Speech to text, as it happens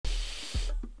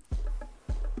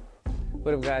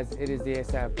What up, guys? It is the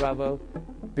ASAP Bravo,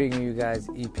 bringing you guys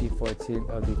EP14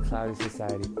 of the Cloudy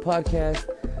Society podcast.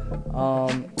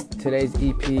 Today's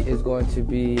EP is going to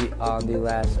be on the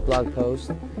last blog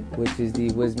post, which is the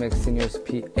Wismix Seniors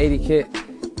P80 kit.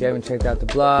 If you haven't checked out the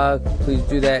blog, please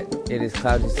do that. It is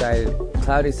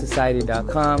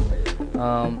cloudysociety.com,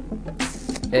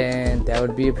 and that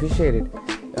would be appreciated.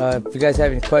 If you guys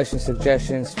have any questions,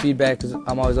 suggestions, feedback, because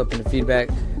I'm always open to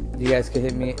feedback, you guys can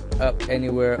hit me up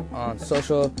anywhere on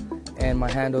social, and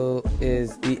my handle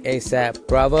is the ASAP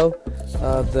Bravo.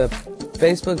 The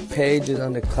Facebook page is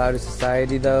under Cloudy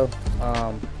Society though,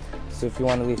 so if you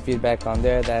want to leave feedback on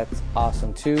there, that's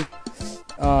awesome too.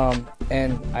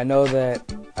 And I know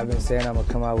that I've been saying I'm gonna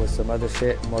come out with some other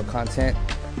shit, more content,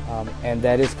 and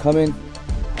that is coming.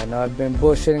 I know I've been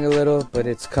bullshitting a little, but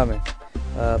it's coming.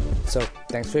 So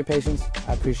thanks for your patience,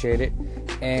 I appreciate it.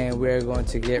 And we're going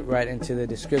to get right into the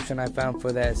description I found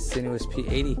for that Sinuous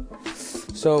P80.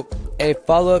 So, a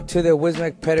follow-up to the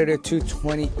Wismix Predator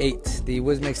 228. The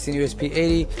Wismix Sinuous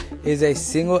P80 is a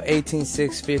single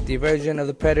 18650 version of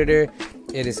the Predator.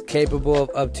 It is capable of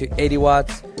up to 80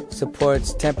 watts,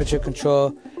 supports temperature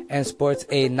control, and sports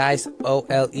a nice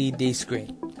OLED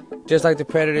screen. Just like the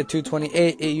Predator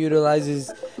 228, it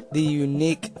utilizes the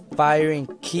unique firing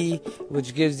key,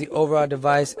 which gives the overall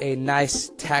device a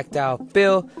nice tactile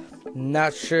feel.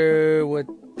 Not sure what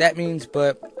that means,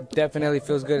 but definitely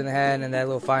feels good in the hand, and that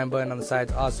little firing button on the side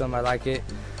is awesome. I like it.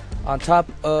 On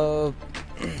top of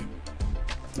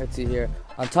let's see here.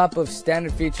 On top of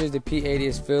standard features, the P80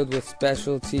 is filled with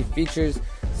specialty features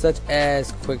such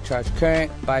as quick charge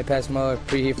current, bypass mode,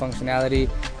 preheat functionality,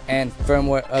 and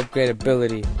firmware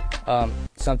upgradability.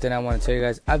 Something I want to tell you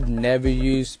guys, I've never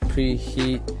used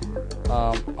preheat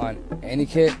on any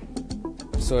kit,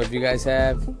 so if you guys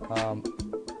have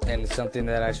and it's something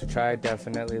that I should try,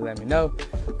 definitely let me know.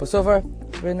 But so far,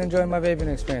 I've been enjoying my vaping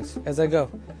experience as I go.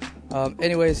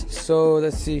 Anyways, so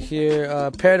let's see here.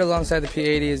 Paired alongside the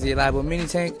P80 is the Elabo Mini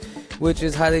Tank, which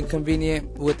is highly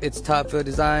convenient with its top fill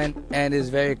design and is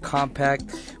very compact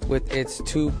with its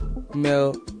 2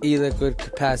 ml e-liquid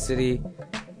capacity.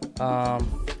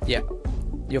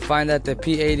 You'll find that the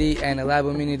P80 and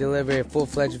Elabo Mini deliver a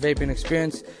full-fledged vaping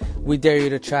experience. We dare you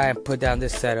to try and put down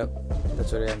this setup.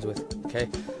 That's what it ends with. Okay.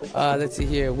 Let's see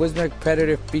here. Wismix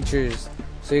Predator features.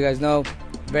 So you guys know,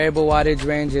 variable wattage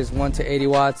range is 1 to 80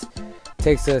 watts.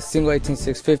 Takes a single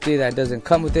 18650 that doesn't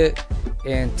come with it.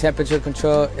 In temperature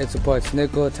control, it supports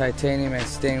nickel, titanium, and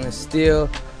stainless steel.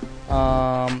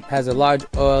 Has a large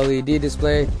OLED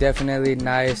display. Definitely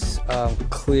nice,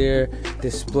 clear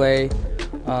display.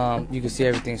 You can see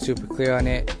everything super clear on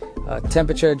it.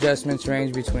 Temperature adjustments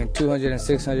range between 200 and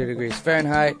 600 degrees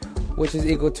Fahrenheit, which is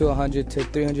equal to 100 to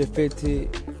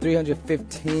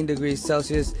 315 degrees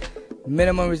Celsius.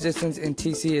 Minimum resistance in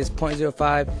TC is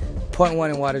 0.05, 0.1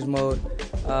 in wattage mode.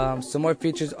 Some more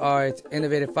features are its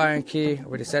innovative firing key, I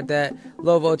already said that,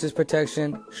 low voltage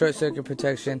protection, short circuit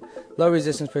protection, low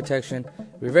resistance protection,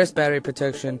 reverse battery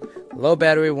protection, low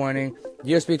battery warning,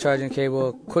 USB charging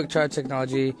cable, quick charge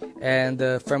technology, and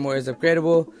the firmware is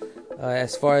upgradable.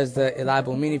 As far as the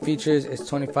Elabo Mini features, it's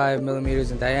 25 millimeters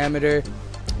in diameter.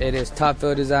 It is top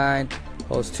fill design,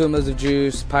 holds 2 mils of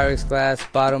juice, Pyrex glass,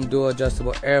 bottom dual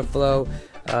adjustable airflow,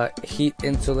 heat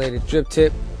insulated drip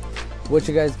tip. What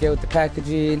you guys get with the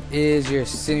packaging is your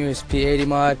Sinuous P80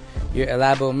 mod, your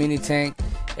Elabo Mini Tank,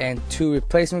 and 2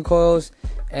 replacement coils,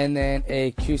 and then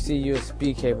a QC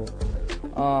USB cable.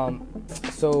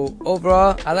 So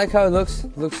overall, I like how it looks.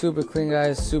 Looks super clean,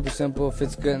 guys. Super simple.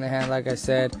 Fits good in the hand, like I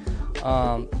said.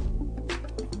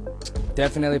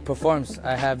 Definitely performs.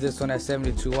 I have this one at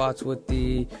 72 watts with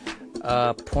the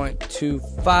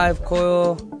 0.25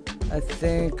 coil, I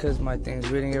think, because my thing's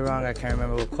reading it wrong. I can't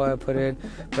remember what coil I put in,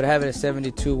 but I have it at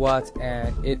 72 watts,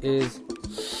 and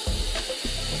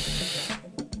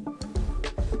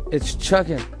it's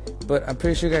chugging. But I'm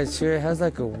pretty sure you guys hear it has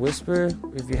like a whisper.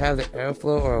 If you have the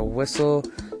airflow or a what the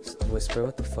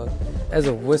fuck? It has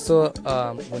a whistle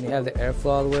when you have the airflow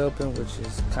all the way open, which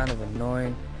is kind of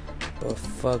annoying, but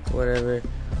fuck, whatever.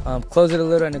 Close it a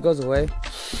little and it goes away.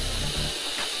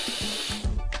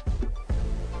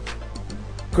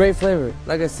 Great flavor.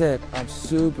 Like I said, I'm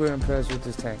super impressed with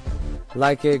this tank.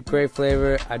 Like it, great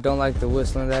flavor. I don't like the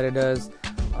whistling that it does.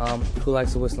 Who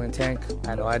likes a whistling tank?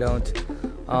 I know I don't.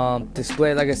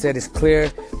 Display, like I said, is clear,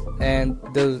 and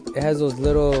it has 2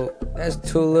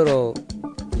 little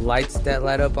lights that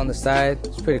light up on the side.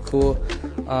 It's pretty cool.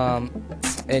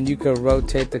 And you can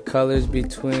rotate the colors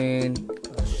between,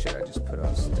 oh shit, I just put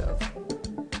on stealth.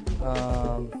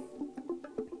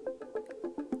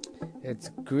 It's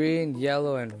green,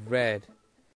 yellow, and red.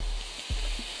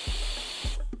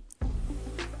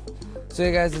 So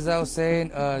yeah guys, as I was saying,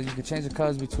 you can change the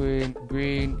colors between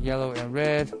green, yellow, and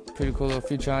red. Pretty cool little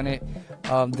feature on it.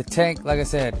 The tank, like I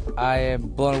said, I am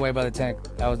blown away by the tank.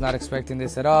 I was not expecting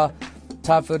this at all.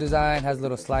 Top fill design, has a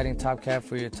little sliding top cap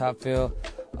for your top fill.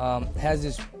 Has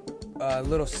this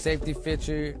little safety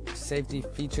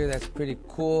feature that's pretty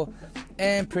cool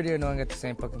and pretty annoying at the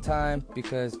same fucking time,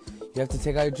 because you have to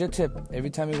take out your drip tip every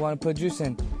time you want to put juice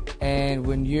in. And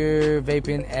when you're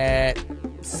vaping at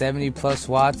 70 plus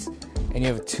watts and you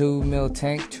have a 2 mil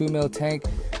tank,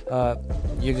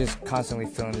 you're just constantly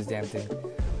filling this damn thing.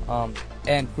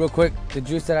 And real quick, the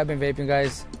juice that I've been vaping,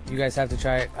 guys, you guys have to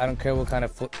try it. I don't care what kind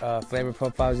of flavor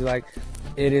profiles you like.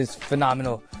 It is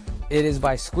phenomenal. It is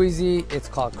by Squeezy. It's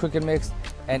called Crooked Mix,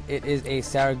 and it is a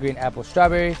sour green apple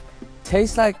strawberry.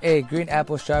 Tastes like a green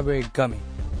apple strawberry gummy.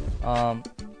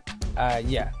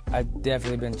 Yeah, I've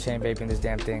definitely been chain vaping this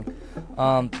damn thing.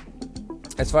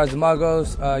 As far as the mod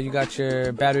goes, you got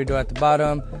your battery door at the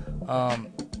bottom.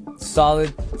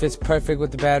 Solid, fits perfect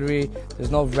with the battery. There's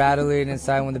no rattling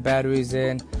inside when the battery's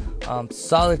in.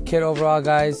 Solid kit overall,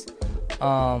 guys.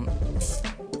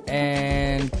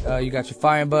 And you got your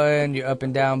firing button, your up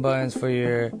and down buttons for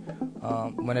your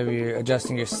whenever you're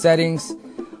adjusting your settings.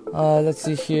 Let's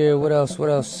see here, what else?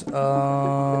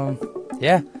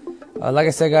 Yeah, like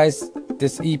I said, guys,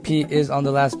 this EP is on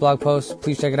the last blog post.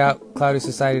 Please check it out,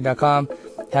 cloudysociety.com.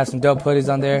 Have some dope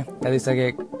hoodies on there. At least I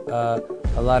get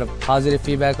a lot of positive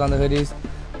feedback on the hoodies.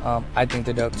 I think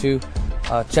they're dope too.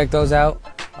 Check those out.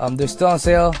 They're still on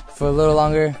sale for a little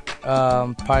longer.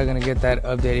 Probably gonna get that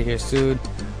updated here soon.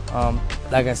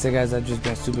 Like I said, guys, I've just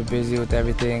been super busy with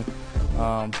everything.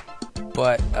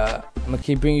 But I'm gonna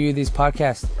keep bringing you these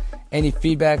podcasts. Any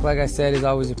feedback, like I said, is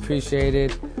always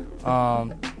appreciated.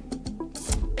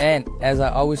 And as I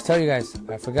always tell you guys,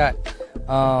 I forgot.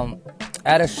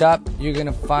 At a shop, you're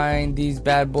gonna find these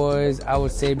bad boys, I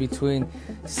would say between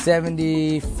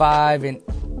 75 and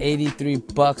 83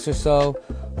 bucks or so.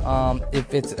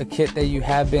 If it's a kit that you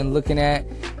have been looking at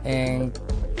and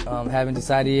haven't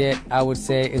decided yet, I would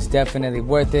say it's definitely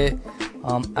worth it.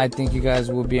 I think you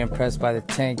guys will be impressed by the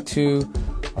tank too.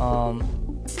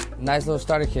 Nice little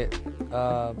starter kit,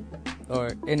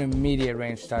 or intermediate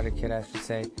range starter kit, I should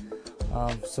say.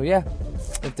 So yeah,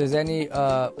 if there's any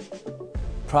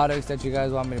products that you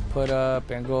guys want me to put up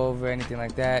and go over, anything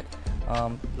like that,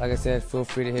 like I said, feel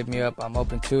free to hit me up. I'm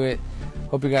open to it.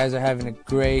 Hope you guys are having a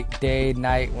great day,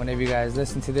 night, whenever you guys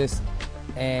listen to this,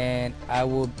 and I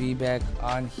will be back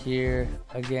on here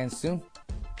again soon.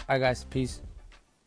 Alright guys, peace.